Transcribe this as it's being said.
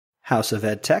House of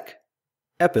EdTech,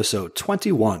 Episode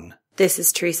 21. This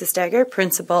is Teresa Steger,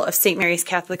 principal of St. Mary's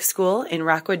Catholic School in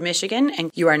Rockwood, Michigan, and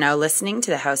you are now listening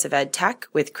to the House of EdTech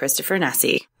with Christopher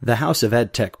Nesi. The House of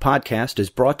EdTech podcast is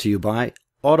brought to you by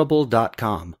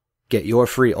Audible.com. Get your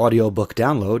free audiobook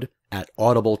download at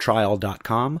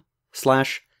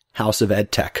audibletrial.com/House of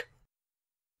EdTech.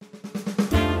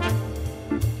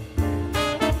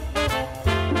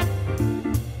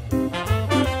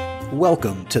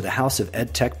 Welcome to the House of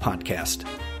EdTech podcast.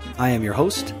 I am your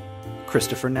host,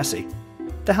 Christopher Nesi.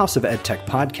 The House of EdTech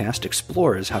podcast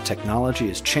explores how technology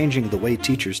is changing the way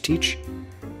teachers teach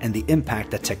and the impact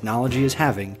that technology is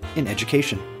having in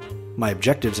education. My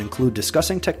objectives include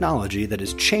discussing technology that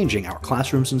is changing our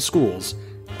classrooms and schools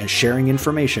and sharing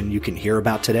information you can hear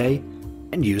about today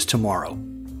and use tomorrow.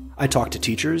 I talk to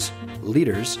teachers,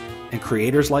 leaders, and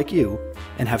creators like you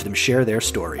and have them share their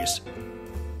stories.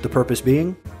 The purpose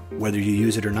being, whether you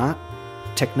use it or not,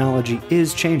 technology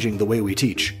is changing the way we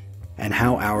teach and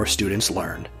how our students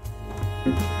learn.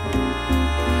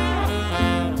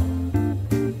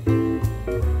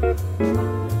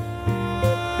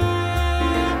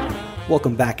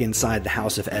 Welcome back inside the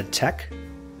House of EdTech.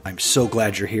 I'm so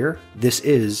glad you're here. This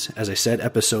is, as I said,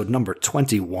 episode number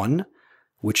 21,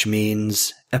 which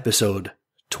means episode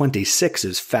 26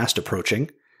 is fast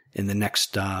approaching in the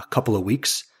next couple of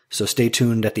weeks. So stay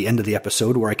tuned at the end of the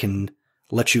episode where I can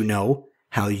let you know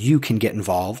how you can get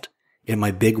involved in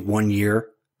my big 1-year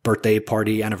birthday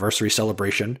party anniversary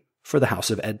celebration for the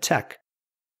House of EdTech.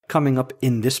 Coming up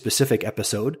in this specific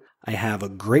episode, I have a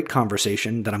great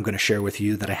conversation that I'm going to share with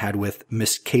you that I had with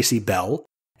Miss Kasey Bell,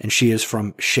 and she is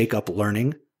from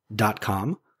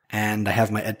shakeuplearning.com. And I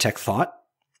have my EdTech thought.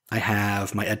 I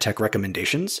have my EdTech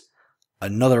recommendations,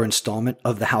 another installment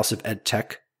of the House of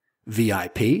EdTech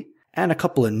VIP, and a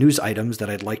couple of news items that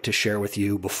I'd like to share with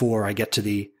you before I get to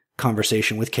the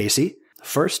conversation with Kasey.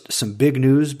 First, some big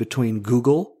news between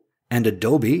Google and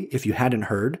Adobe. If you hadn't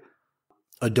heard,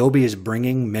 Adobe is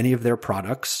bringing many of their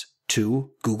products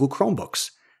to Google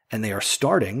Chromebooks, and they are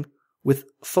starting with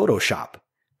Photoshop.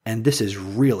 And this is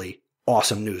really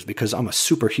awesome news because I'm a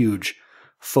super huge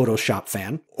Photoshop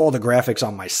fan. All the graphics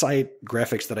on my site,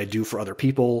 graphics that I do for other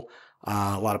people,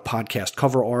 a lot of podcast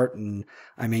cover art, and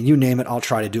I mean, you name it, I'll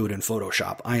try to do it in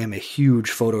Photoshop. I am a huge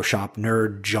Photoshop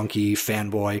nerd, junkie,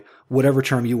 fanboy, whatever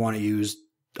term you want to use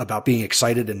about being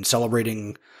excited and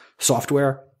celebrating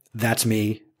software. That's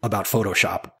me about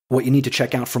Photoshop. What you need to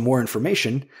check out for more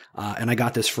information, and I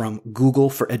got this from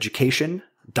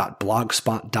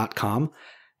googleforeducation.blogspot.com,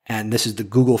 and this is the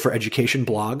Google for Education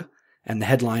blog, and the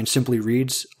headline simply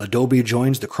reads, Adobe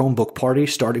joins the Chromebook party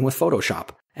starting with Photoshop.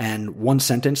 And one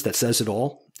sentence that says it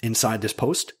all inside this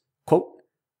post, quote,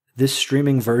 this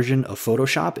streaming version of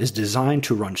Photoshop is designed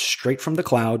to run straight from the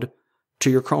cloud to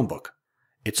your Chromebook.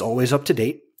 It's always up to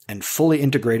date and fully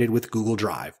integrated with Google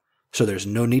Drive, so there's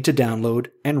no need to download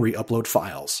and re-upload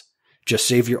files. Just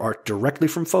save your art directly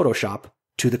from Photoshop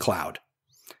to the cloud.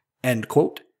 End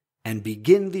quote, and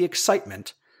begin the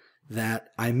excitement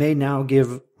that I may now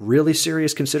give really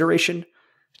serious consideration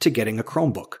to getting a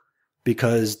Chromebook.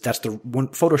 Because that's the one,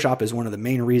 Photoshop is one of the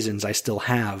main reasons I still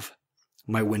have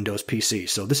my Windows PC.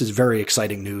 So this is very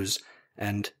exciting news.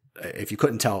 And if you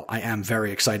couldn't tell, I am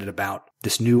very excited about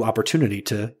this new opportunity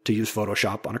to use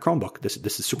Photoshop on a Chromebook.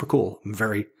 This is super cool. I'm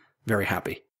very, very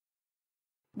happy.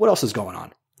 What else is going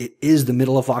on? It is the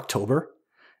middle of October.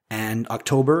 And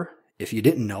October, if you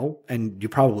didn't know, and you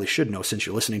probably should know since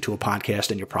you're listening to a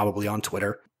podcast and you're probably on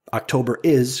Twitter, October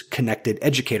is Connected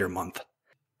Educator Month.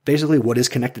 Basically, what is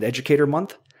Connected Educator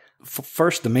Month?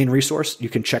 First, the main resource, you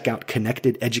can check out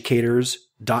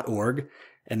connectededucators.org,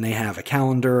 and they have a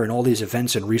calendar and all these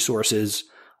events and resources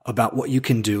about what you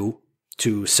can do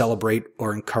to celebrate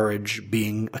or encourage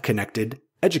being a connected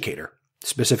educator,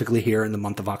 specifically here in the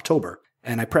month of October.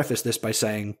 And I preface this by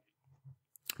saying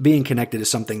being connected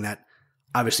is something that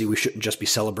obviously we shouldn't just be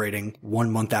celebrating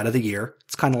 1 month out of the year.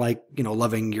 It's kind of like,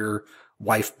 loving your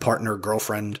wife, partner,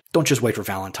 girlfriend. Don't just wait for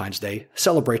Valentine's Day.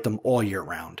 Celebrate them all year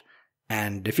round.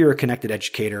 And if you're a connected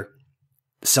educator,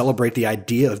 celebrate the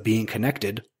idea of being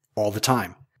connected all the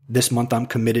time. This month, I'm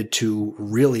committed to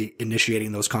really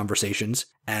initiating those conversations.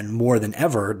 And more than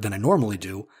ever than I normally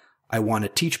do, I want to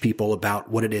teach people about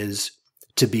what it is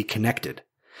to be connected.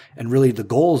 And really the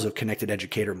goals of Connected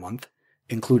Educator Month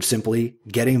include simply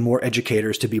getting more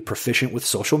educators to be proficient with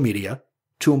social media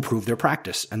to improve their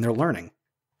practice and their learning,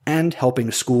 and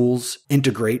helping schools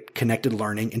integrate connected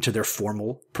learning into their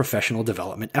formal professional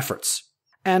development efforts,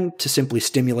 and to simply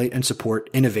stimulate and support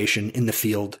innovation in the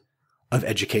field of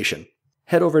education.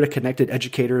 Head over to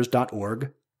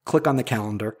connectededucators.org, click on the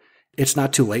calendar, it's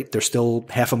not too late. There's still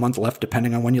half a month left,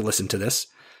 depending on when you listen to this,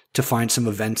 to find some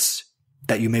events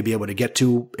that you may be able to get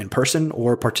to in person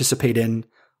or participate in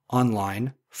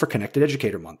online for Connected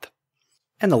Educator Month.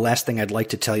 And the last thing I'd like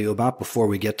to tell you about before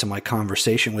we get to my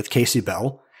conversation with Kasey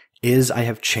Bell is I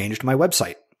have changed my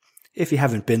website. If you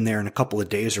haven't been there in a couple of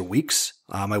days or weeks,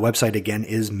 my website again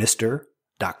is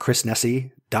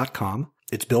mr.chrisnessy.com.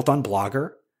 It's built on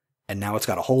Blogger, and now it's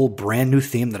got a whole brand new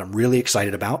theme that I'm really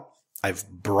excited about. I've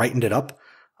brightened it up.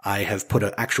 I have put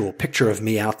an actual picture of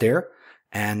me out there,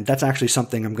 and that's actually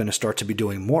something I'm going to start to be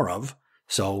doing more of.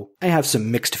 So I have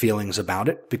some mixed feelings about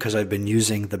it because I've been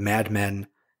using the Mad Men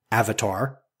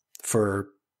avatar for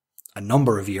a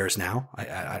number of years now.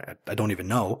 I don't even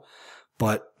know.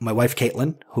 But my wife,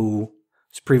 Caitlin, who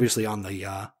was previously on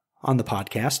the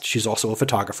podcast, she's also a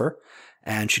photographer,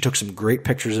 and she took some great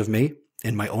pictures of me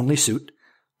in my only suit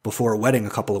before a wedding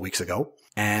a couple of weeks ago.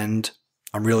 And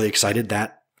I'm really excited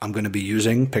that I'm going to be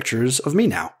using pictures of me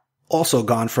now. Also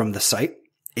gone from the site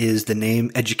is the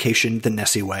name Education the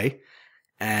Nessie Way.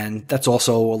 And that's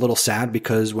also a little sad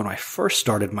because when I first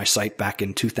started my site back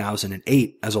in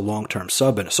 2008 as a long-term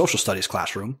sub in a social studies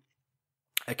classroom,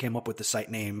 I came up with the site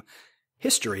name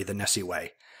History the Nessie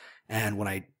Way. And when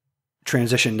I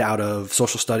transitioned out of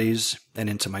social studies and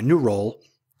into my new role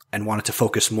and wanted to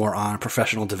focus more on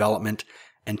professional development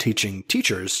and teaching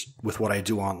teachers with what I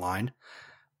do online,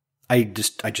 I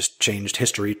just changed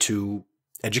history to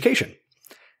education.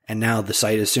 And now the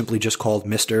site is simply just called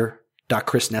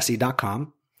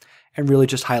mr.chrisnessy.com and really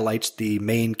just highlights the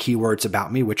main keywords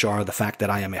about me, which are the fact that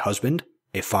I am a husband,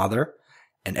 a father,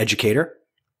 an educator,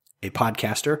 a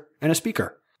podcaster, and a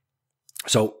speaker.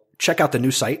 So check out the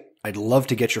new site. I'd love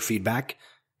to get your feedback.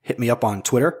 Hit me up on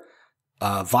Twitter,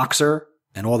 Voxer,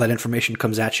 and all that information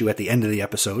comes at you at the end of the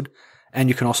episode. And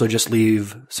you can also just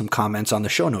leave some comments on the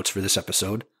show notes for this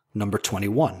episode, number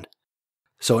 21.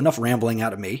 So enough rambling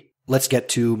out of me. Let's get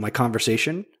to my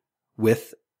conversation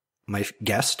with my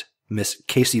guest, Miss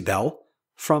Kasey Bell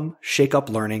from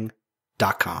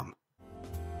shakeuplearning.com.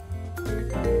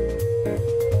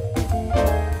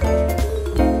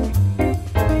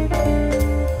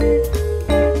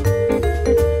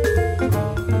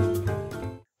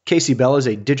 Kasey Bell is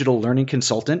a digital learning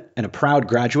consultant and a proud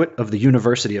graduate of the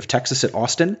University of Texas at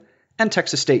Austin and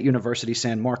Texas State University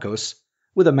San Marcos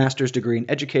with a master's degree in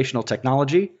educational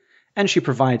technology, and she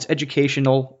provides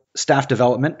educational staff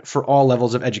development for all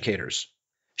levels of educators.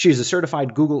 She is a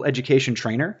certified Google education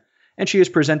trainer, and she has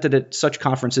presented at such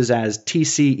conferences as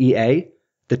TCEA,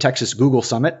 the Texas Google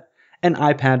Summit, and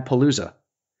iPad Palooza.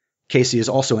 Kasey is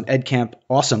also an EdCamp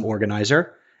Awesome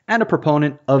organizer and a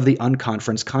proponent of the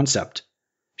unconference concept.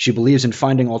 She believes in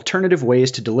finding alternative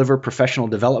ways to deliver professional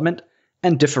development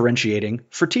and differentiating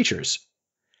for teachers.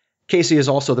 Kasey is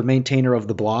also the maintainer of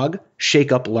the blog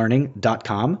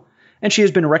shakeuplearning.com, and she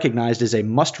has been recognized as a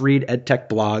must-read EdTech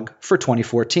blog for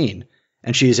 2014,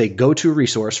 and she is a go-to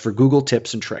resource for Google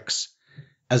tips and tricks.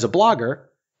 As a blogger,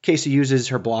 Kasey uses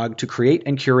her blog to create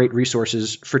and curate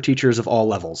resources for teachers of all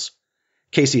levels.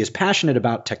 Kasey is passionate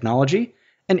about technology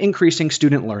and increasing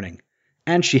student learning,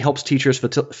 and she helps teachers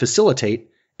facilitate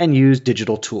and use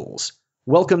digital tools.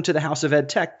 Welcome to the House of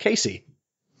EdTech, Kasey.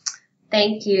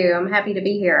 Thank you. I'm happy to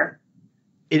be here.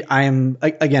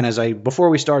 Before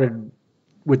we started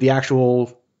with the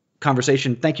actual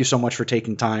conversation, thank you so much for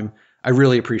taking time. I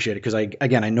really appreciate it because I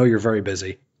know you're very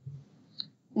busy.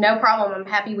 No problem. I'm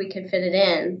happy we could fit it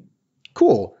in.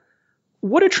 Cool.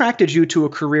 What attracted you to a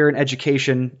career in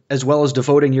education as well as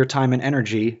devoting your time and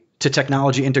energy to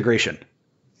technology integration?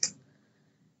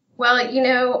 Well,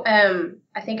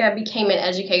 I think I became an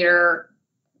educator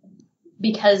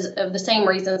because of the same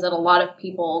reasons that a lot of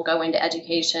people go into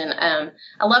education. I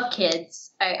love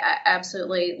kids. I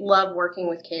absolutely love working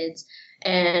with kids.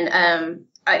 And,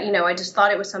 I just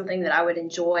thought it was something that I would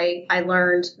enjoy. I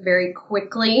learned very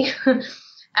quickly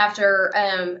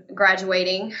after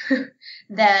graduating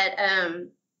that,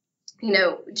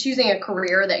 choosing a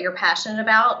career that you're passionate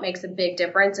about makes a big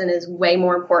difference and is way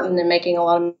more important than making a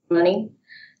lot of money.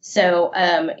 So,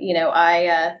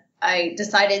 I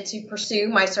decided to pursue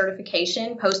my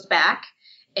certification post-bac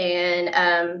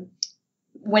and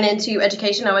went into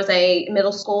education. I was a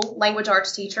middle school language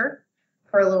arts teacher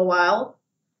for a little while,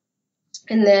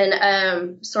 and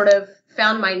then sort of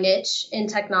found my niche in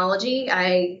technology.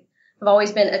 I have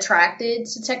always been attracted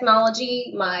to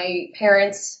technology. My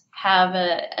parents have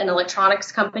an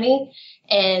electronics company,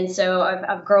 and so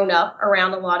I've grown up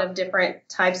around a lot of different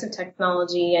types of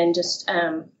technology and just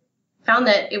found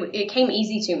that it came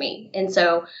easy to me. And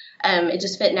so it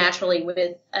just fit naturally with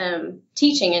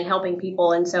teaching and helping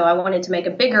people. And so I wanted to make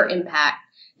a bigger impact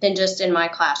than just in my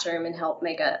classroom and help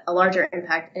make a larger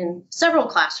impact in several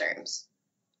classrooms.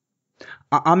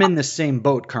 I'm in the same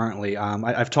boat currently.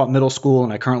 I've taught middle school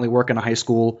and I currently work in a high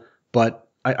school, but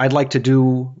I'd like to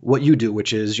do what you do,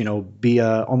 which is, be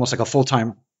almost like a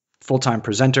full-time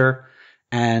presenter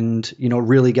and,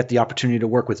 really get the opportunity to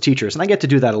work with teachers. And I get to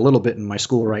do that a little bit in my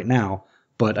school right now,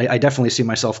 but I definitely see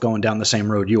myself going down the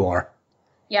same road you are.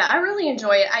 Yeah, I really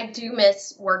enjoy it. I do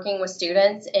miss working with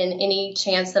students, and any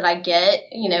chance that I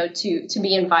get, to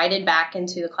be invited back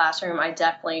into the classroom, I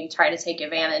definitely try to take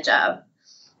advantage of.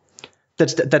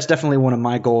 That's definitely one of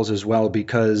my goals as well,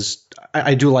 because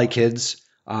I do like kids.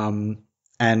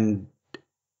 And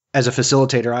as a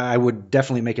facilitator, I would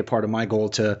definitely make it part of my goal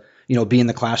to, be in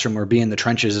the classroom or be in the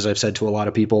trenches, as I've said to a lot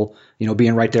of people,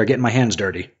 being right there, getting my hands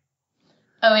dirty.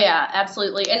 Oh, yeah,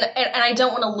 absolutely. And I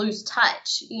don't want to lose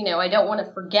touch. I don't want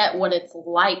to forget what it's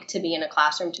like to be in a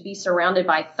classroom, to be surrounded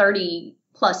by 30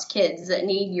 plus kids that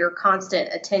need your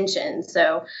constant attention.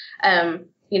 So,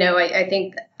 I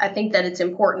think that it's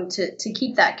important to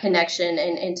keep that connection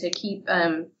and to keep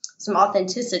some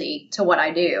authenticity to what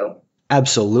I do.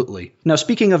 Absolutely. Now,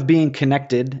 speaking of being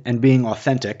connected and being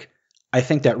authentic, I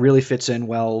think that really fits in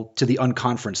well to the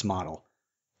unconference model.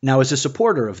 Now, as a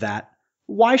supporter of that,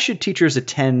 why should teachers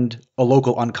attend a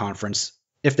local unconference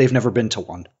if they've never been to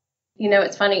one?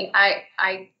 It's funny.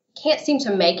 I can't seem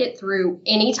to make it through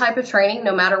any type of training,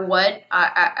 no matter what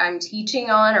I'm teaching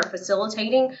on or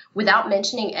facilitating, without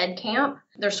mentioning EdCamp.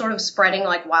 They're sort of spreading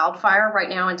like wildfire right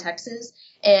now in Texas.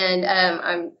 And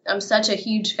I'm such a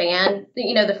huge fan.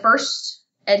 The first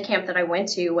EdCamp that I went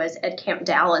to was EdCamp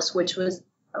Dallas, which was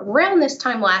around this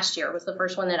time last year. It was the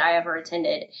first one that I ever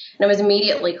attended, and I was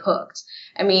immediately hooked.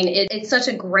 I mean, it's such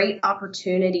a great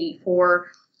opportunity for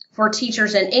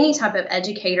teachers and any type of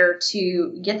educator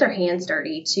to get their hands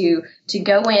dirty, to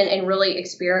go in and really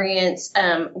experience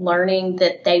learning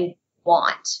that they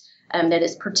want, that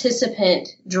is participant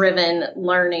driven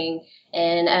learning.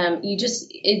 And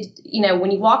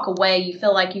when you walk away, you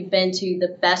feel like you've been to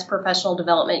the best professional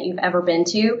development you've ever been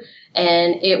to,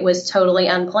 and it was totally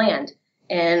unplanned.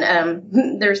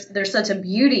 And there's such a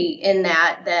beauty in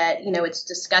that it's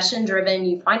discussion driven.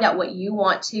 You find out what you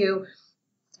want to.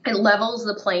 It levels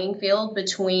the playing field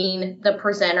between the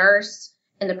presenters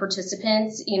and the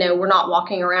participants. We're not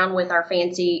walking around with our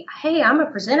fancy, hey, I'm a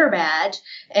presenter badge.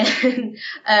 And,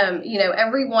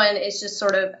 everyone is just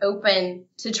sort of open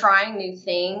to trying new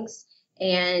things.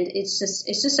 And it's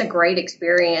just a great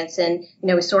experience. And,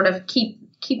 we sort of keep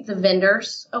the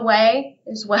vendors away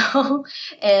as well.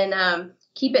 And,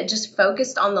 keep it just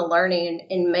focused on the learning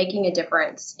and making a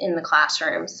difference in the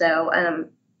classroom. So,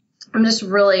 I'm just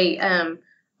really,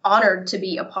 honored to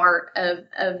be a part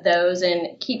of those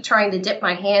and keep trying to dip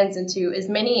my hands into as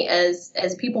many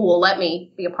as people will let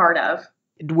me be a part of.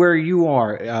 Where you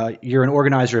are, you're an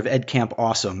organizer of EdCamp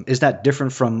Awesome. Is that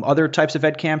different from other types of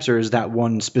EdCamps, or is that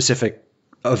one specific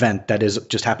event that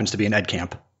just happens to be an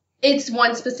EdCamp? It's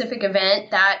one specific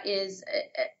event that is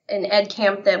an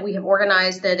EdCamp that we have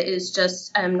organized that is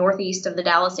just northeast of the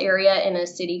Dallas area in a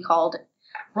city called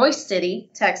Royce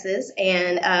City, Texas.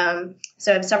 And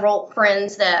so I have several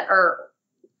friends that are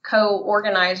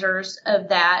co-organizers of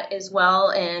that as well.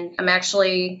 And I'm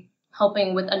actually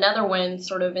helping with another one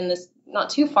sort of in this,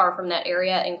 not too far from that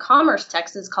area in Commerce,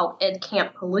 Texas, called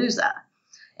EdCamp Palooza.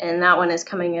 And that one is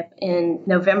coming up in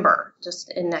November,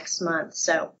 just in next month.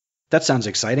 So that sounds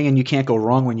exciting, and you can't go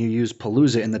wrong when you use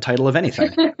Palooza in the title of anything.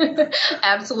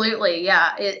 Absolutely,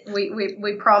 yeah.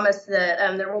 We promise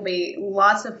that there will be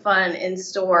lots of fun in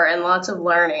store and lots of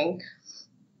learning.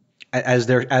 As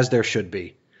there should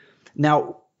be.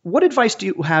 Now, what advice do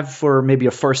you have for maybe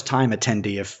a first-time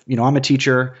attendee? If I'm a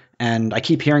teacher and I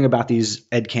keep hearing about these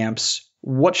ed camps,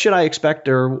 what should I expect,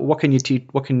 or what can you teach?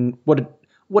 What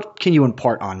can you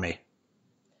impart on me?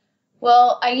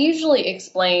 Well, I usually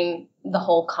explain the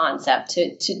whole concept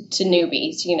to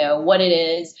newbies, what it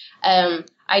is.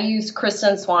 I use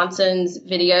Kristen Swanson's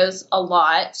videos a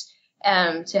lot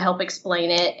to help explain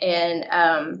it.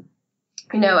 And,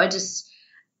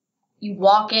 you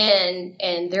walk in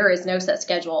and there is no set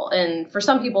schedule. And for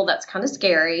some people, that's kind of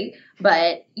scary.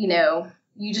 But,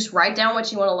 you just write down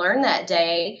what you want to learn that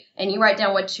day, and you write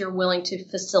down what you're willing to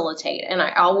facilitate. And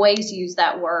I always use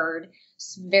that word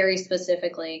very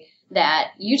specifically,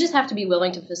 that you just have to be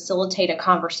willing to facilitate a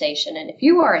conversation. And if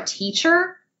you are a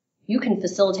teacher, you can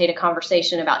facilitate a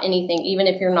conversation about anything, even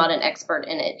if you're not an expert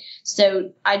in it.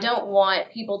 So I don't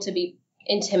want people to be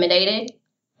intimidated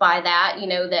by that,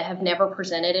 that have never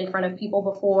presented in front of people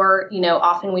before.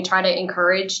 Often we try to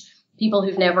encourage people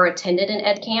who've never attended an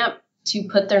ed camp to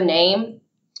put their name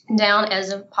down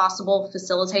as a possible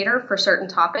facilitator for certain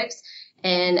topics.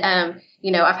 And,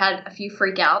 I've had a few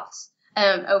freakouts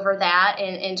over that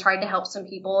and tried to help some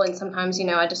people. And sometimes,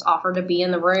 I just offer to be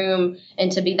in the room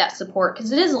and to be that support,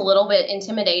 because it is a little bit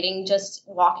intimidating just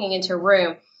walking into a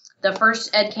room. The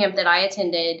first ed camp that I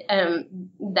attended,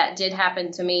 that did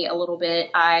happen to me a little bit.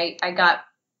 I got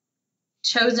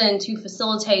chosen to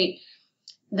facilitate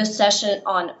the session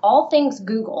on all things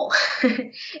Google.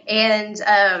 And,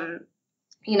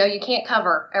 you can't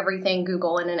cover everything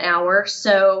Google in an hour.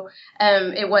 So,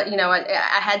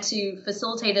 I had to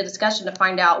facilitate a discussion to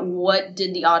find out what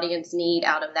did the audience need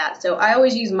out of that. So I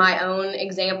always use my own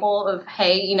example of,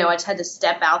 hey, I just had to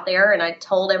step out there and I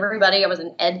told everybody I was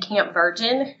an ed camp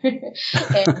virgin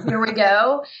and here we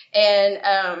go. And,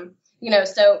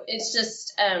 so it's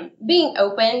just, being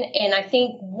open. And I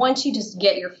think once you just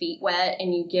get your feet wet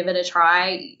and you give it a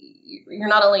try, you're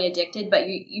not only addicted, but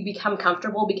you become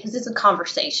comfortable, because it's a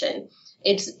conversation.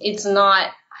 It's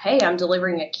not, hey, I'm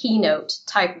delivering a keynote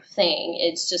type of thing.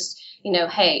 It's just,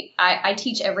 hey, I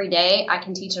teach every day. I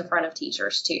can teach in front of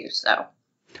teachers too. So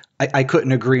I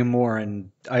couldn't agree more.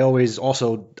 And I always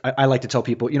I like to tell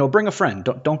people, bring a friend.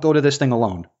 Don't go to this thing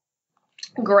alone.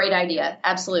 Great idea.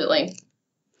 Absolutely.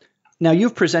 Now,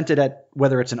 you've presented at,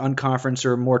 whether it's an unconference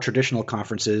or more traditional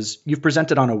conferences, you've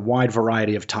presented on a wide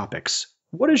variety of topics.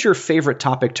 What is your favorite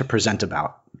topic to present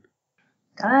about?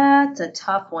 That's a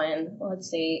tough one. Let's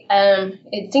see.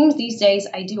 It seems these days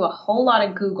I do a whole lot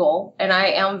of Google, and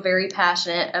I am very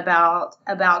passionate about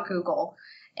Google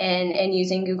and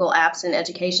using Google Apps in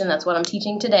education. That's what I'm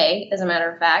teaching today, as a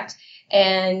matter of fact,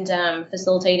 and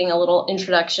facilitating a little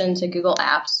introduction to Google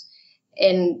Apps,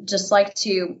 and just like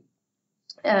to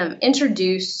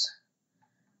introduce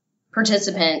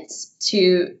participants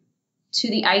to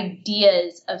the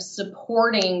ideas of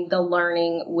supporting the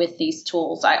learning with these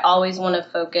tools. I always want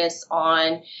to focus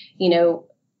on,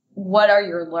 what are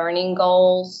your learning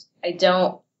goals? I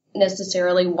don't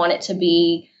necessarily want it to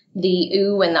be the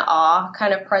ooh and the ah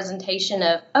kind of presentation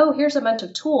of, oh, here's a bunch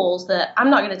of tools that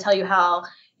I'm not going to tell you how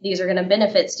these are going to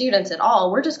benefit students at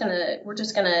all. We're just going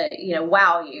to,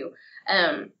 wow you.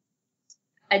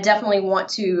 I definitely want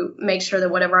to make sure that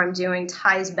whatever I'm doing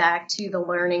ties back to the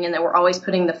learning, and that we're always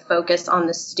putting the focus on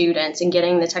the students and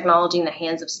getting the technology in the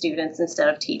hands of students instead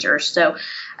of teachers. So,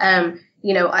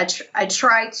 I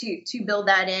try to build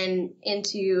that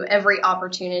into every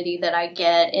opportunity that I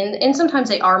get. And sometimes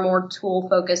they are more tool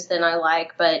focused than I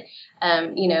like, but,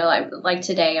 like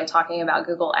today I'm talking about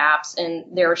Google Apps,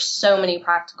 and there are so many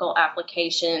practical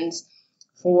applications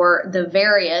for the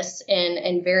various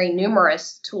and very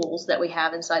numerous tools that we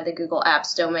have inside the Google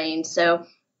Apps domain. So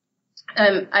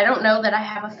I don't know that I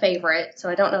have a favorite, so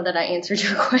I don't know that I answered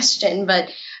your question, but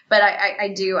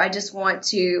I do. I just want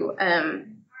to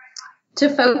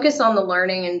focus on the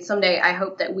learning, and someday I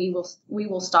hope that we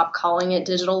will stop calling it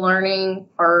digital learning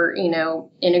or,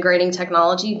 integrating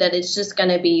technology, that it's just going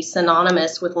to be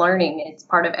synonymous with learning. It's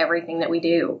part of everything that we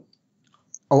do.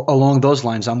 Along those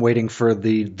lines, I'm waiting for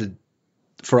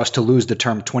for us to lose the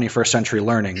term 21st century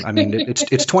learning. I mean,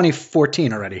 it's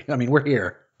 2014 already. I mean, we're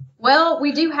here. Well,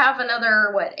 we do have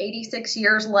another, 86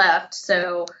 years left.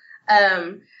 So,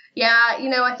 I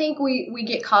think we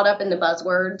get caught up in the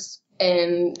buzzwords,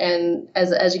 and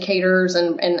as educators,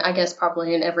 and I guess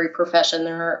probably in every profession,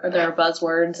 there are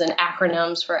buzzwords and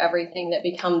acronyms for everything that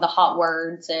become the hot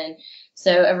words. And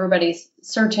so everybody's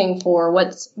searching for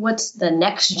what's the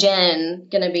next gen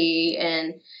going to be.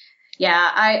 And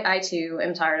yeah, I too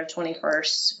am tired of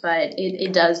 21st, but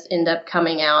it does end up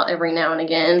coming out every now and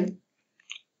again.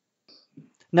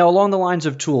 Now, along the lines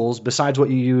of tools, besides what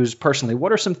you use personally,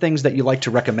 what are some things that you like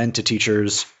to recommend to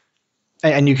teachers?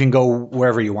 And you can go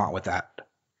wherever you want with that.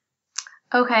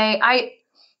 Okay,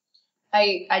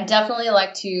 I definitely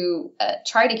like to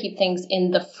try to keep things in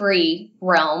the free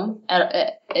realm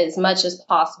as much as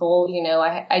possible.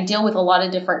 I deal with a lot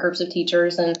of different groups of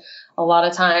teachers, and a lot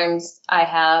of times I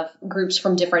have groups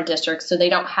from different districts, so they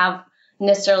don't have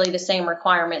necessarily the same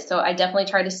requirements. So I definitely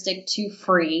try to stick to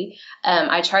free.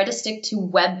 I try to stick to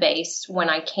web-based when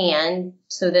I can,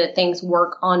 so that things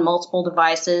work on multiple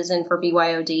devices. And for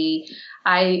BYOD,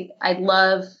 I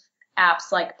love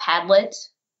apps like Padlet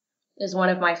is one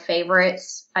of my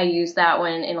favorites. I use that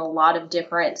one in a lot of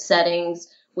different settings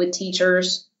with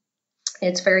teachers.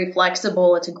 It's very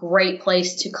flexible. It's a great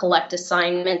place to collect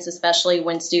assignments, especially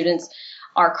when students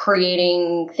are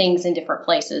creating things in different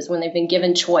places, when they've been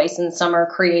given choice, and some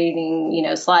are creating,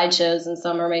 slideshows, and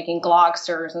some are making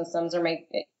Glocksters, and some are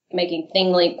making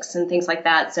thing links and things like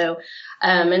that. So,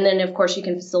 and then of course you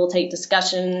can facilitate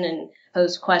discussion and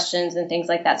pose questions and things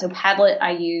like that. So Padlet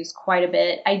I use quite a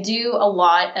bit. I do a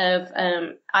lot of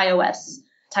iOS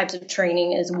types of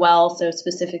training as well. So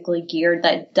specifically geared,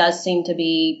 that does seem to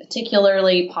be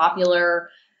particularly popular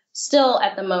still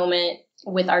at the moment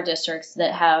with our districts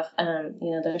that have,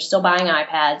 they're still buying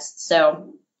iPads.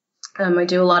 So I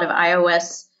do a lot of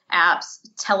iOS apps.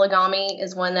 Telegami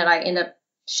is one that I end up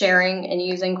sharing and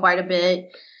using quite a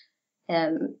bit.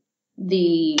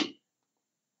 The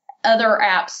other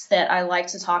apps that I like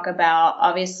to talk about,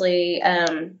 obviously,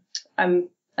 I'm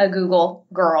a Google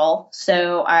girl,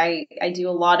 so I do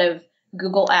a lot of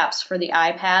Google apps for the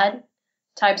iPad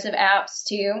types of apps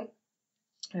too.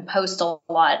 I post a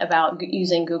lot about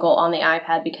using Google on the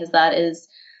iPad because that is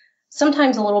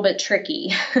sometimes a little bit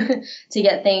tricky to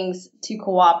get things to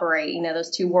cooperate.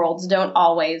 Those two worlds don't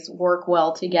always work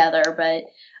well together, but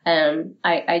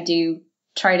I do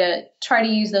try to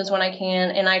use those when I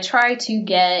can, and I try to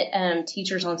get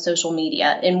teachers on social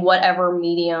media in whatever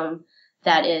medium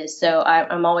that is. So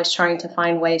I'm always trying to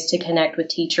find ways to connect with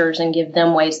teachers and give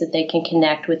them ways that they can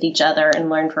connect with each other and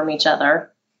learn from each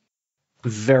other.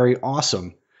 Very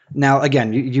awesome. Now,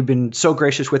 again, you've been so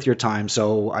gracious with your time,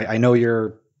 so I know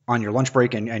you're on your lunch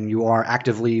break and you are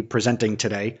actively presenting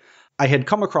today. I had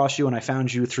come across you and I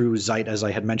found you through Zeit, as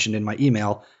I had mentioned in my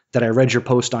email, that I read your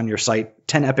post on your site,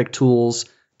 10 Epic Tools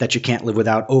That You Can't Live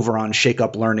Without, over on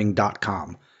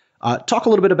shakeuplearning.com. Talk a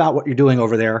little bit about what you're doing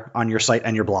over there on your site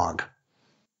and your blog.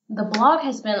 The blog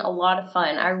has been a lot of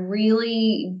fun. I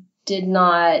really did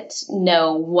not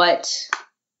know what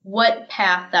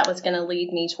path that was going to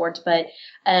lead me towards, but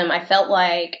I felt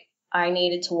like I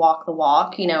needed to walk the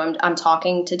walk. I'm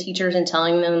talking to teachers and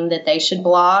telling them that they should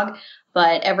blog,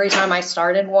 but every time I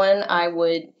started one, I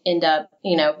would end up,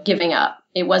 giving up.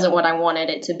 It wasn't what I wanted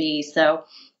it to be. So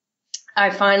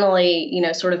I finally,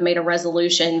 sort of made a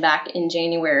resolution back in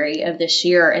January of this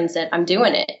year and said, I'm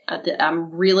doing it.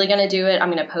 I'm really going to do it.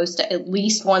 I'm going to post at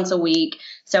least once a week.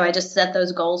 So I just set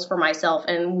those goals for myself.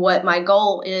 And what my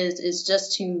goal is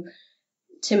just to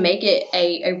make it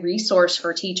a resource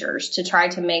for teachers, to try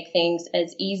to make things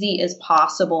as easy as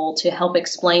possible, to help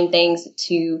explain things,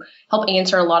 to help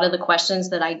answer a lot of the questions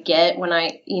that I get when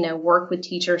I, work with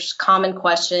teachers, common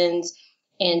questions,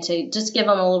 and to just give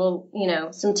them a little,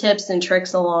 some tips and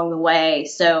tricks along the way.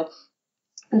 So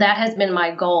that has been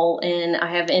my goal. And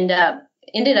I have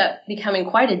ended up becoming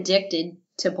quite addicted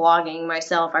to blogging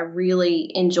myself. I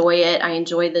really enjoy it. I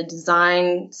enjoy the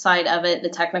design side of it, the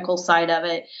technical side of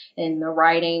it, and the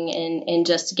writing and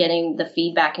just getting the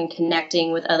feedback and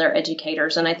connecting with other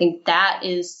educators. And I think that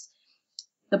is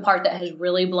the part that has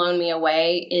really blown me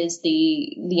away, is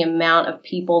the amount of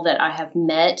people that I have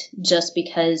met just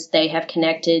because they have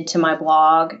connected to my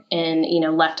blog and,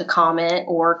 left a comment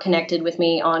or connected with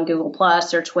me on Google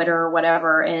Plus or Twitter or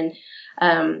whatever.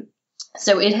 And,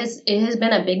 so it has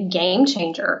been a big game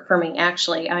changer for me.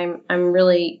 Actually, I'm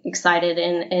really excited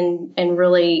and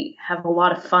really have a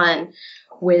lot of fun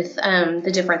with,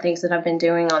 the different things that I've been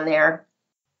doing on there.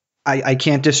 I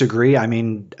can't disagree. I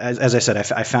mean, as I said,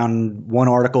 I found one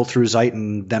article through Zeit,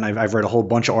 and then I've read a whole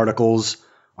bunch of articles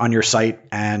on your site.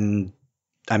 And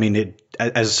I mean,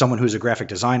 as someone who's a graphic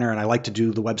designer and I like to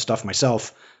do the web stuff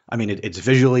myself, I mean, it's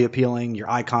visually appealing. Your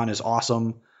icon is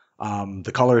awesome.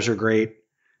 The colors are great.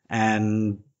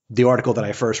 And the article that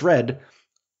I first read,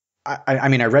 I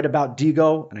mean, I read about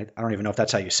Digo, and I don't even know if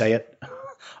that's how you say it.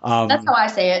 That's how I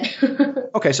say it.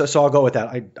 Okay, so I'll go with that.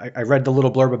 I read the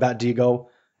little blurb about Digo,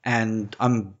 and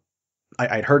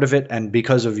I'd heard of it, and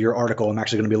because of your article, I'm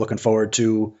actually going to be looking forward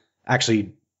to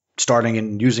actually starting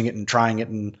and using it and trying it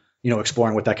and,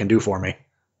 exploring what that can do for me.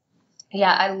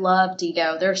 Yeah, I love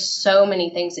Digo. There's so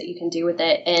many things that you can do with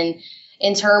it. And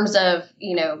in terms of,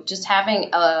 just having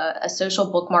a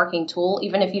social bookmarking tool,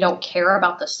 even if you don't care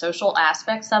about the social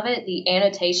aspects of it, the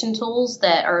annotation tools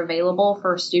that are available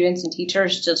for students and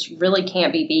teachers just really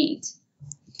can't be beat.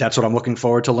 That's what I'm looking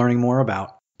forward to learning more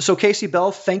about. So Kasey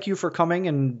Bell, thank you for coming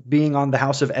and being on the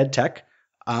House of EdTech.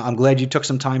 I'm glad you took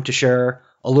some time to share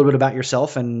a little bit about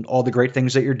yourself and all the great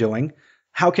things that you're doing.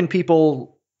 How can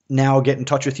people now get in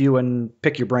touch with you and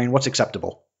pick your brain? What's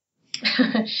acceptable?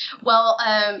 Well,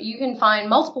 you can find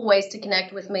multiple ways to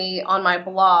connect with me on my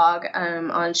blog,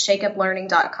 on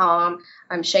shakeuplearning.com.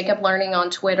 I'm Shake Up Learning on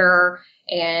Twitter,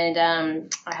 and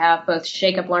I have both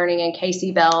Shake Up Learning and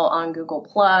Kasey Bell on Google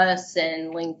Plus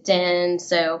and LinkedIn.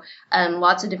 So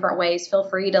lots of different ways. Feel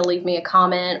free to leave me a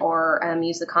comment or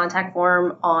use the contact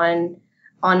form on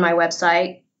my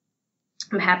website.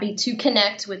 I'm happy to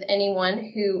connect with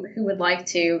anyone who would like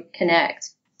to connect.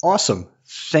 Awesome.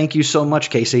 Thank you so much,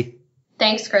 Kasey.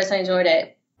 Thanks, Chris. I enjoyed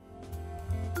it.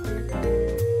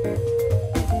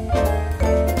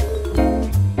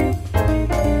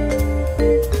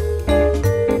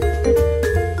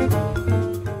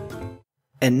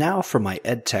 And now for my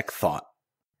EdTech thought.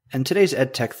 And today's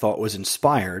EdTech thought was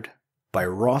inspired by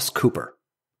Ross Cooper.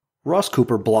 Ross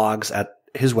Cooper blogs at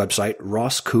his website,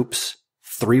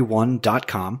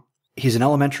 rosscoops31.com. He's an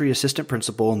elementary assistant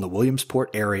principal in the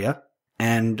Williamsport area,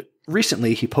 and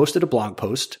recently he posted a blog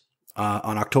post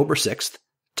on October 6th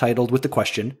titled with the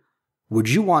question, "Would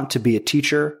you want to be a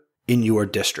teacher in your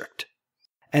district?"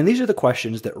 And these are the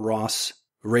questions that Ross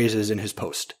raises in his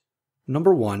post.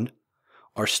 Number 1,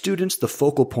 are students the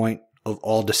focal point of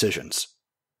all decisions?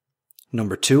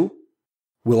 Number 2,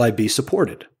 will I be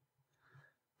supported?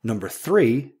 Number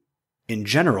 3, in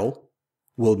general,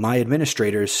 will my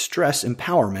administrators stress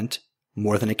empowerment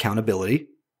more than accountability?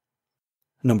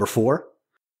 Number 4,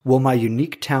 will my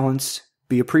unique talents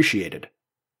be appreciated?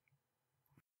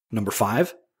 Number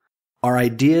 5, are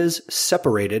ideas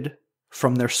separated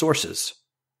from their sources?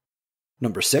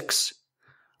 Number 6,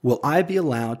 will I be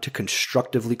allowed to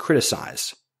constructively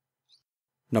criticize?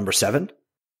 Number 7,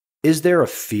 is there a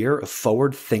fear of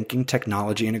forward-thinking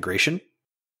technology integration?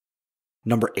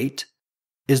 Number 8,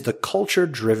 is the culture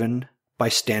driven by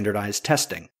standardized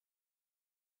testing?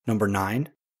 Number 9,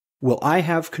 will I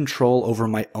have control over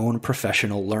my own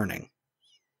professional learning?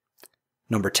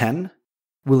 Number 10,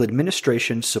 will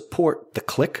administration support the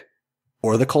clique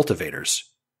or the cultivators?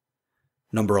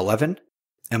 Number 11,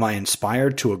 am I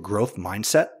inspired to a growth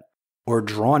mindset or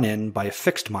drawn in by a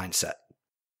fixed mindset?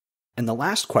 And the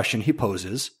last question he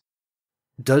poses,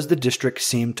 does the district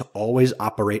seem to always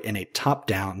operate in a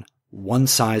top-down,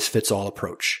 one-size-fits-all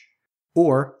approach?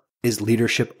 Or is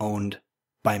leadership owned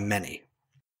by many?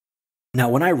 Now,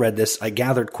 when I read this, I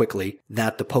gathered quickly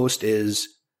that the post is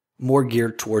more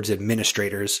geared towards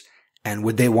administrators and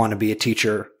would they want to be a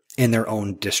teacher in their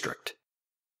own district.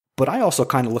 But I also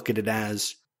kind of look at it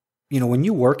as, when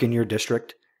you work in your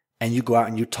district and you go out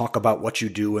and you talk about what you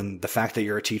do and the fact that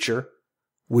you're a teacher,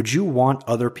 would you want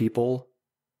other people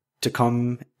to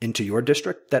come into your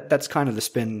district? That's kind of the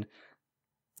spin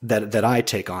that I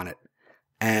take on it.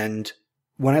 And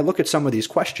when I look at some of these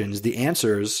questions, the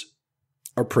answers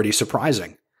are pretty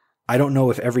surprising. I don't know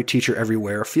if every teacher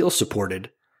everywhere feels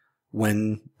supported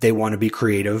when they want to be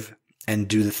creative and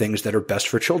do the things that are best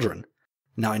for children.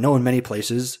 Now, I know in many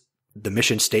places, the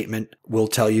mission statement will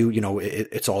tell you,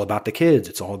 it's all about the kids.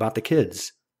 It's all about the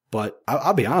kids. But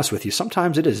I'll be honest with you,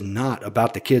 sometimes it is not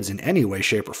about the kids in any way,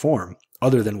 shape, or form,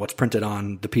 other than what's printed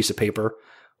on the piece of paper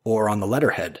or on the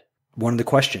letterhead. One of the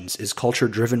questions, is culture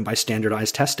driven by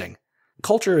standardized testing?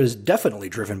 Culture is definitely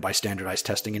driven by standardized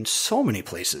testing in so many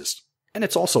places, and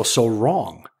it's also so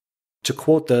wrong. To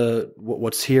quote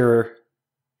what's here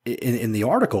in the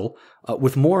article,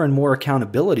 with more and more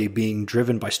accountability being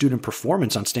driven by student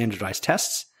performance on standardized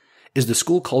tests, is the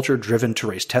school culture driven to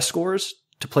raise test scores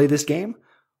to play this game?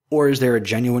 Or is there a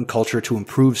genuine culture to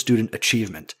improve student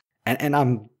achievement? And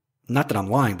I'm not that I'm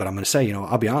lying, but I'm going to say,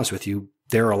 I'll be honest with you,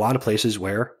 there are a lot of places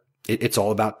where it's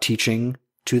all about teaching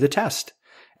to the test,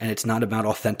 and it's not about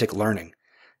authentic learning.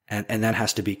 And that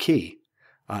has to be key.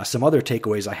 Some other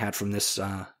takeaways I had from this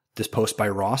post by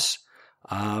Ross.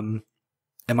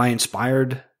 Am I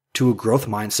inspired to a growth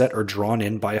mindset or drawn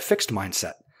in by a fixed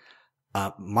mindset?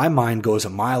 My mind goes a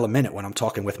mile a minute when I'm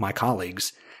talking with my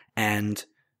colleagues, and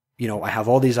I have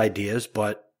all these ideas,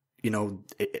 but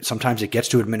sometimes it gets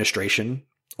to administration,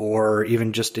 or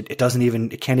even just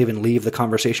it can't even leave the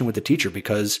conversation with the teacher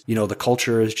because the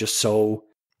culture is just so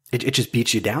it just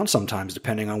beats you down sometimes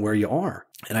depending on where you are.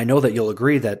 And I know that you'll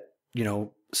agree that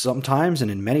sometimes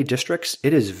and in many districts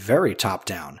it is very top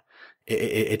down.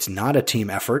 It's not a team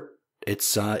effort.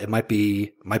 It might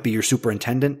be your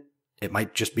superintendent. It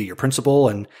might just be your principal,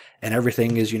 and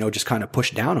everything is just kind of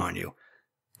pushed down on you.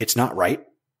 It's not right.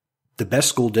 The best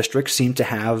school districts seem to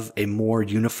have a more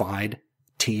unified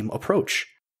team approach.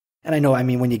 And I know,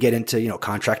 when you get into,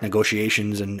 contract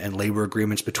negotiations and labor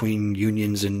agreements between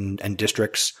unions and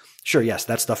districts, sure, yes,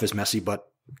 that stuff is messy, but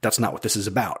that's not what this is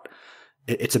about.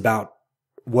 It's about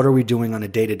what are we doing on a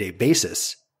day-to-day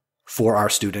basis for our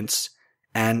students,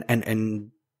 and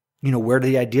where do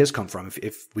the ideas come from?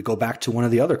 If we go back to one of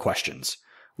the other questions,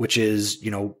 which is,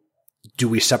 do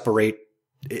we separate?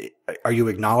 Are you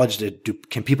acknowledged?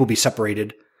 Can people be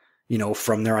separated,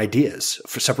 from their ideas,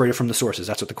 separated from the sources?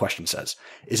 That's what the question says.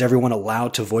 Is everyone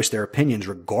allowed to voice their opinions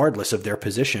regardless of their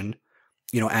position,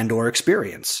 and or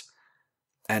experience?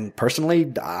 And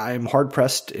personally, I'm hard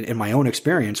pressed in my own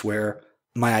experience where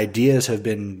my ideas have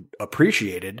been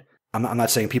appreciated. I'm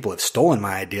not saying people have stolen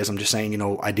my ideas. I'm just saying,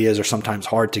 ideas are sometimes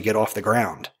hard to get off the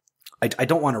ground. I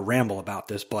don't want to ramble about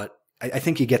this, but I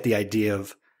think you get the idea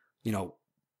of,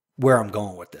 where I'm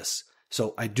going with this.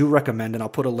 So I do recommend, and I'll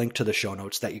put a link to the show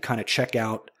notes, that you kind of check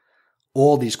out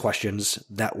all these questions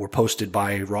that were posted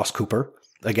by Ross Cooper.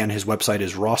 Again, his website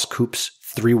is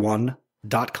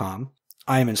rosscoops31.com.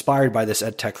 I am inspired by this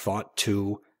EdTech thought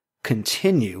to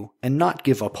continue and not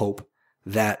give up hope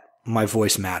that my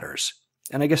voice matters.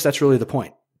 And I guess that's really the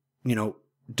point.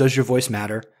 Does your voice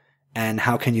matter? And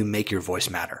how can you make your voice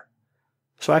matter?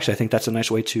 So actually, I think that's a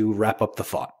nice way to wrap up the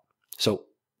thought. So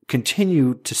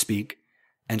continue to speak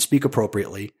and speak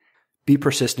appropriately. Be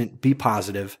persistent, be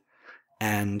positive,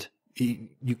 and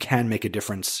you can make a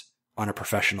difference on a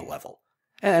professional level.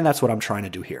 And that's what I'm trying to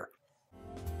do here.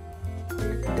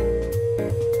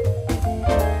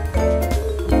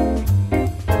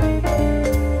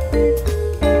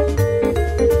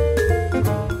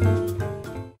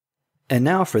 And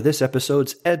now for this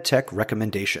episode's EdTech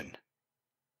recommendation.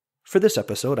 For this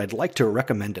episode, I'd like to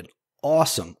recommend an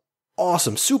awesome,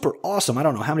 super awesome, I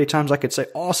don't know how many times I could say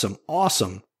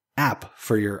awesome app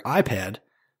for your iPad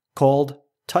called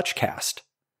TouchCast.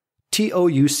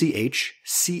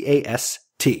 TouchCast.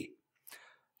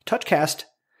 TouchCast,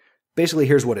 basically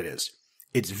here's what it is.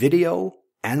 It's video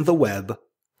and the web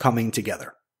coming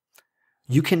together.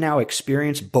 You can now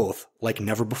experience both like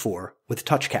never before with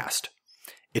TouchCast.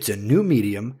 It's a new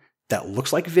medium that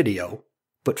looks like video,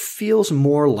 but feels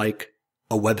more like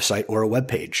a website or a web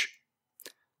page.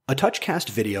 A TouchCast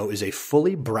video is a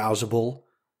fully browsable,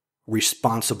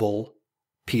 responsible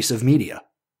piece of media.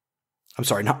 I'm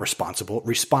sorry, not responsible,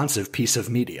 responsive piece of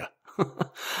media.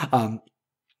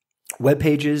 Web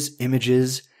pages,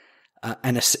 images,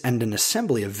 and an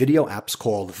assembly of video apps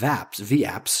called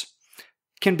VAPs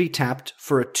can be tapped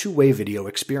for a two-way video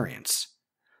experience.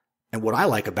 And what I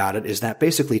like about it is that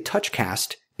basically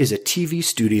TouchCast is a TV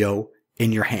studio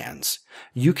in your hands.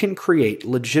 You can create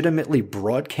legitimately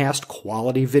broadcast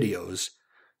quality videos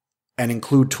and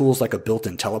include tools like a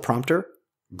built-in teleprompter,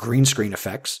 green screen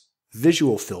effects,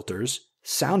 visual filters,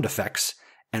 sound effects,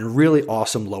 and really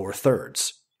awesome lower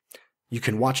thirds. You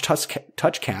can watch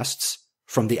TouchCasts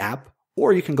from the app,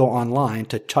 or you can go online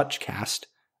to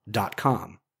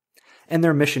touchcast.com. And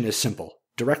their mission is simple.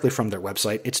 Directly from their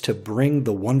website, it's to bring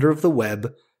the wonder of the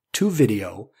web to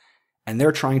video, and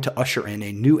they're trying to usher in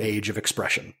a new age of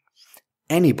expression.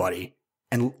 Anybody,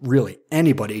 and really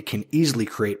anybody, can easily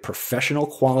create professional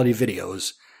quality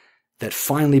videos that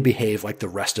finally behave like the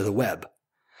rest of the web.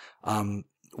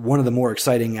 One of the more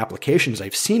exciting applications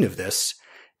I've seen of this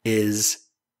is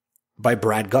by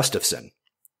Brad Gustafson.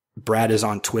 Brad is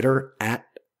on Twitter at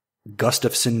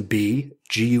GustafsonB,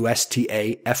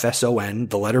 Gustafson,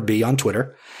 the letter B on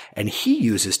Twitter, and he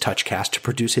uses TouchCast to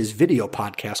produce his video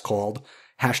podcast called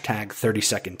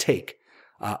 #30second take.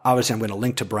 Obviously, I'm going to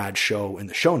link to Brad's show in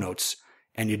the show notes,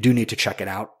 and you do need to check it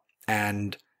out.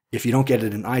 And if you don't get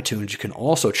it in iTunes, you can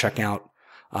also check out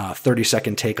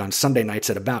 30second take on Sunday nights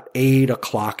at about 8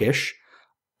 o'clock-ish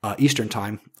Eastern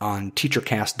Time on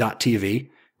teachercast.tv,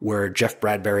 where Jeff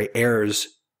Bradbury airs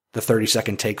the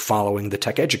 30second take following the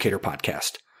Tech Educator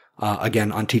podcast,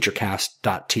 again on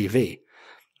teachercast.tv.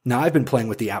 Now, I've been playing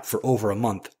with the app for over a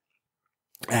month,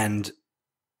 and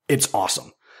it's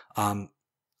awesome.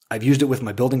 I've used it with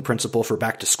my building principal for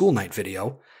back to school night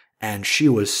video, and she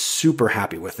was super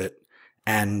happy with it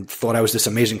and thought I was this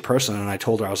amazing person. And I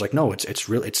told her, I was like, no,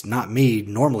 it's not me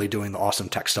normally doing the awesome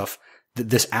tech stuff.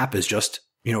 This app is just,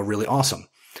 really awesome.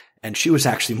 And she was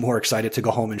actually more excited to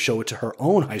go home and show it to her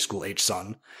own high school age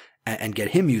son and get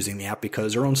him using the app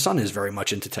because her own son is very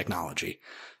much into technology.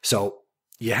 So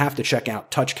you have to check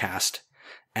out TouchCast.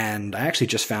 And I actually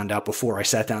just found out before I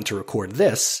sat down to record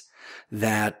this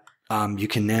that you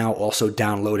can now also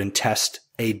download and test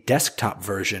a desktop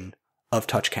version of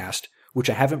TouchCast, which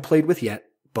I haven't played with yet,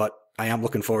 but I am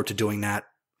looking forward to doing that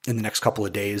in the next couple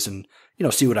of days and,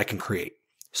 see what I can create.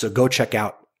 So go check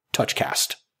out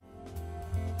TouchCast.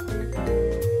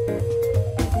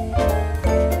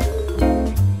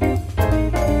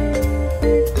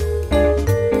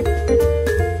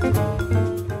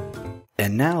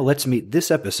 And now let's meet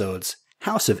this episode's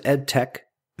House of EdTech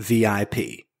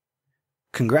VIP.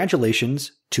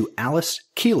 Congratulations to Alice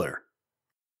Keeler.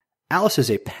 Alice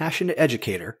is a passionate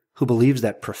educator who believes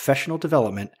that professional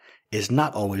development is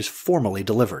not always formally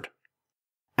delivered.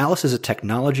 Alice is a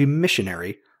technology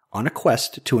missionary on a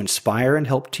quest to inspire and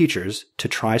help teachers to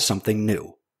try something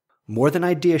new. More than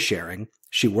idea sharing,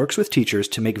 she works with teachers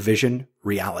to make vision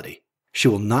reality. She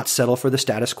will not settle for the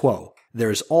status quo. There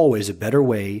is always a better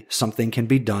way something can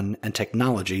be done, and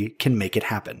technology can make it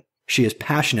happen. She is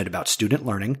passionate about student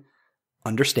learning,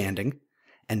 understanding,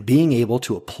 and being able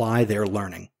to apply their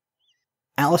learning.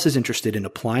 Alice is interested in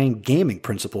applying gaming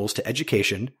principles to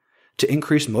education to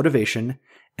increase motivation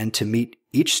and to meet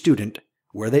each student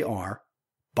where they are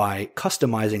by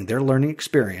customizing their learning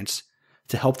experience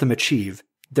to help them achieve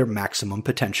their maximum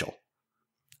potential.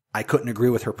 I couldn't agree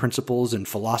with her principles and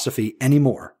philosophy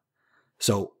anymore.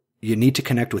 So you need to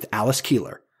connect with Alice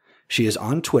Keeler. She is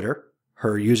on Twitter.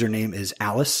 Her username is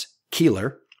Alice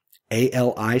Keeler,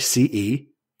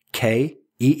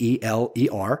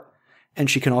 AliceKeeler, and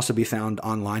she can also be found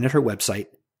online at her website,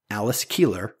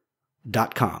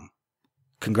 alicekeeler.com.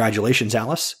 Congratulations,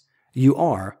 Alice. You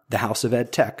are the House of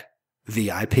EdTech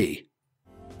VIP.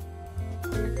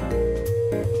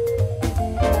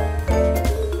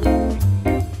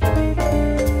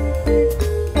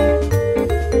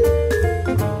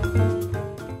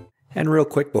 And real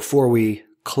quick, before we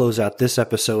close out this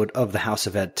episode of the House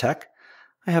of EdTech,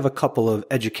 I have a couple of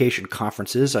education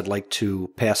conferences I'd like to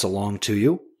pass along to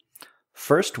you.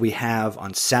 First, we have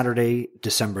on Saturday,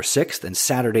 December 6th and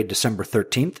Saturday, December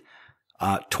 13th,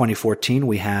 2014,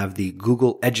 we have the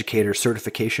Google Educator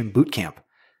Certification Bootcamp.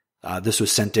 This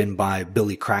was sent in by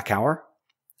Billy Krakauer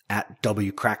at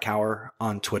WKrakauer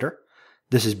on Twitter.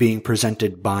 This is being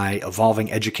presented by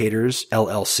Evolving Educators,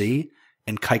 LLC,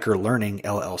 and Kiker Learning,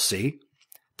 LLC.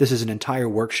 This is an entire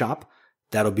workshop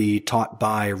that'll be taught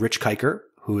by Rich Kiker,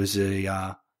 who is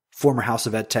a former House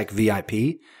of EdTech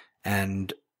VIP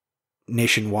and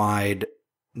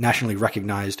nationally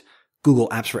recognized Google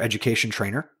Apps for Education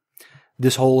trainer.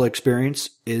 This whole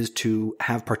experience is to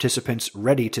have participants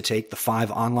ready to take the 5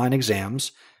 online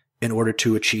exams in order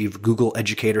to achieve Google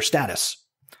Educator status.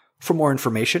 For more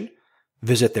information,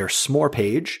 visit their S'more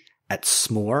page at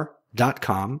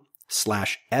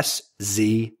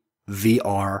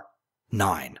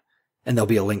smore.com/SZVR9. And there'll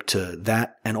be a link to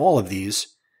that and all of these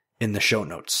in the show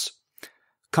notes.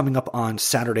 Coming up on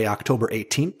Saturday, October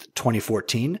 18th,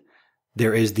 2014,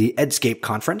 there is the Edscape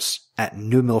Conference at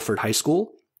New Milford High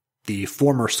School, the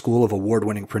former school of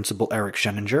award-winning principal Eric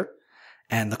Scheninger,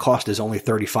 and the cost is only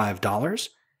 $35.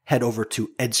 Head over to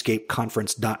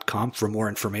edscapeconference.com for more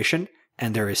information,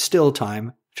 and there is still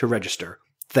time to register.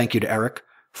 Thank you to Eric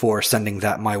for sending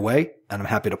that my way, and I'm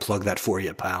happy to plug that for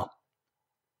you, pal.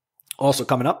 Also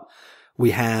coming up, we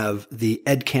have the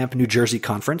EdCamp New Jersey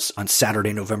Conference on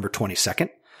Saturday, November 22nd.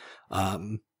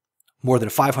 More than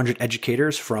 500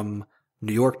 educators from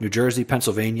New York, New Jersey,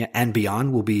 Pennsylvania, and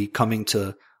beyond will be coming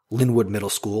to Linwood Middle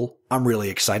School. I'm really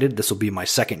excited. This will be my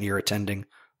second year attending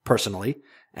personally.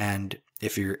 And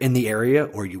if you're in the area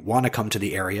or you want to come to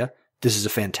the area, this is a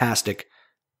fantastic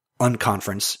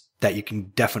unconference that you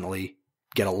can definitely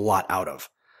get a lot out of.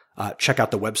 Check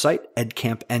out the website,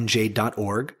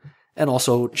 edcampnj.org, and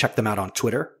also check them out on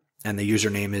Twitter. And the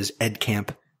username is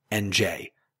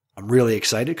edcampnj. I'm really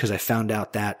excited because I found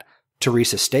out that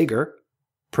Teresa Steger,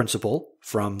 principal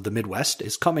from the Midwest,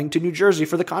 is coming to New Jersey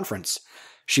for the conference.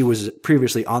 She was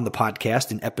previously on the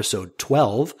podcast in episode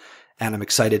 12, and I'm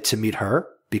excited to meet her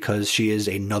because she is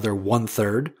another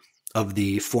 1/3 of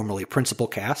the formerly Principal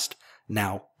Cast,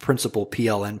 now Principal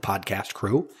PLN podcast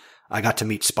crew. I got to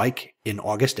meet Spike in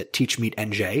August at Teach Meet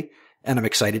NJ, and I'm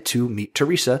excited to meet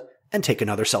Teresa and take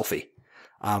another selfie.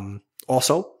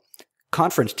 Also,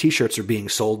 conference t-shirts are being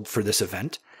sold for this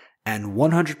event, and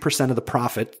 100% of the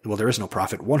profit, well, there is no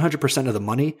profit, 100% of the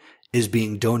money is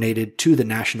being donated to the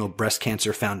National Breast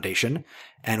Cancer Foundation,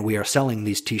 and we are selling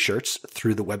these t-shirts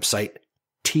through the website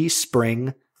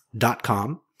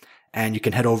teespring.com, and you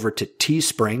can head over to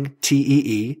Teespring,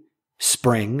 T-E-E,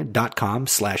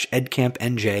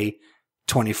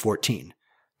 spring.com/edcampnj2014.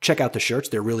 Check out the shirts.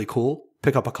 They're really cool.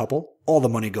 Pick up a couple. All the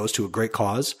money goes to a great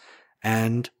cause,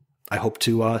 and I hope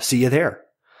to see you there.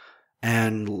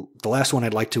 And the last one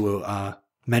I'd like to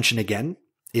mention again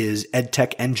is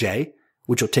EdTech NJ,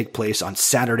 which will take place on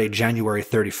Saturday, January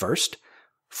 31st.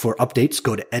 For updates,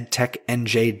 go to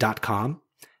edtechnj.com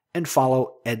and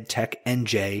follow EdTech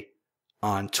NJ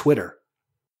on Twitter.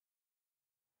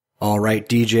 All right,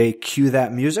 DJ, cue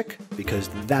that music, because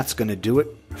that's going to do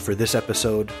it for this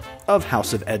episode of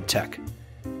House of EdTech.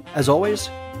 As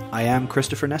always, I am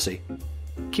Christopher Nesi.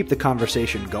 Keep the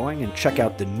conversation going and check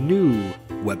out the new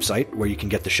website where you can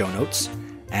get the show notes,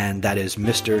 and that is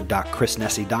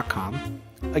mr.chrisnesi.com.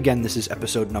 Again, this is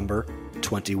episode number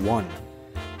 21.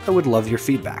 I would love your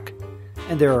feedback,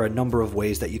 and there are a number of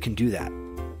ways that you can do that.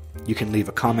 You can leave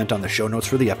a comment on the show notes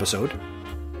for the episode.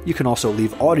 You can also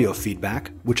leave audio feedback,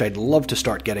 which I'd love to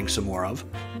start getting some more of.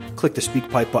 Click the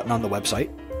SpeakPipe button on the website.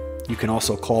 You can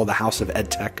also call the House of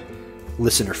EdTech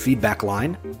listener feedback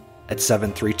line at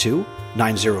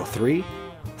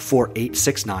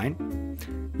 732-903-4869.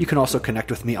 You can also connect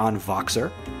with me on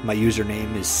Voxer. My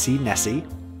username is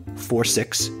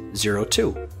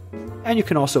cnesi4602. And you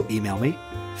can also email me,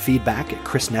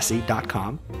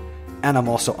 feedback@chrisnesi.com. And I'm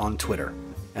also on Twitter.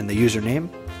 And the username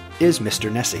is Mr.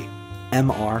 Nesi,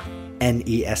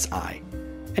 MrNesi.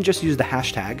 and just use the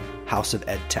hashtag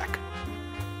HouseOfEdTech.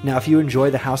 Now, if you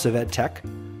enjoy the House of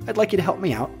EdTech, I'd like you to help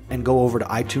me out and go over to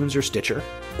iTunes or Stitcher,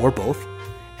 or both,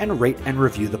 and rate and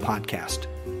review the podcast.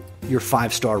 Your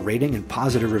 5-star rating and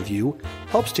positive review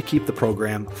helps to keep the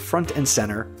program front and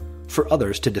center for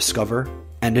others to discover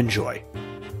and enjoy.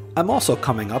 I'm also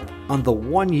coming up on the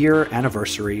 1-year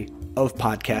anniversary of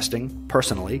podcasting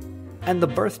personally and the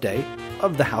birthday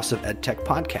of the House of EdTech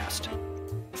podcast.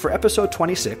 For episode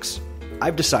 26,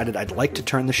 I've decided I'd like to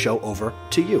turn the show over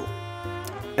to you.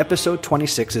 Episode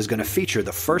 26 is going to feature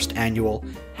the first annual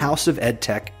House of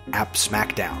EdTech App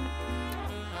Smackdown.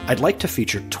 I'd like to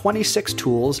feature 26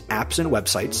 tools, apps, and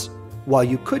websites. While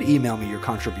you could email me your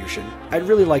contribution, I'd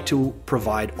really like to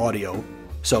provide audio,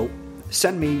 so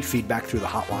send me feedback through the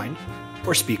hotline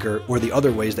or speaker or the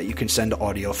other ways that you can send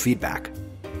audio feedback.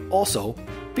 Also,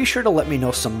 be sure to let me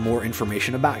know some more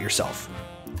information about yourself.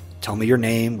 Tell me your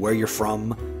name, where you're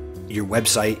from, your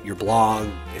website, your blog,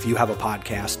 if you have a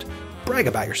podcast. Brag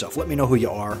about yourself. Let me know who you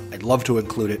are. I'd love to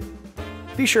include it.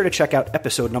 Be sure to check out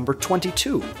episode number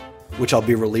 22, which I'll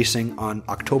be releasing on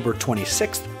October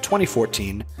 26th,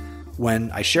 2014,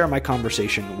 when I share my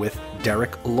conversation with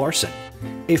Derek Larson,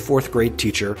 a 4th grade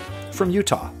teacher from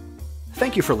Utah.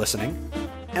 Thank you for listening,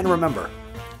 and remember,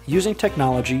 using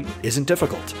technology isn't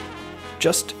difficult.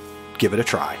 Just give it a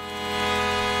try.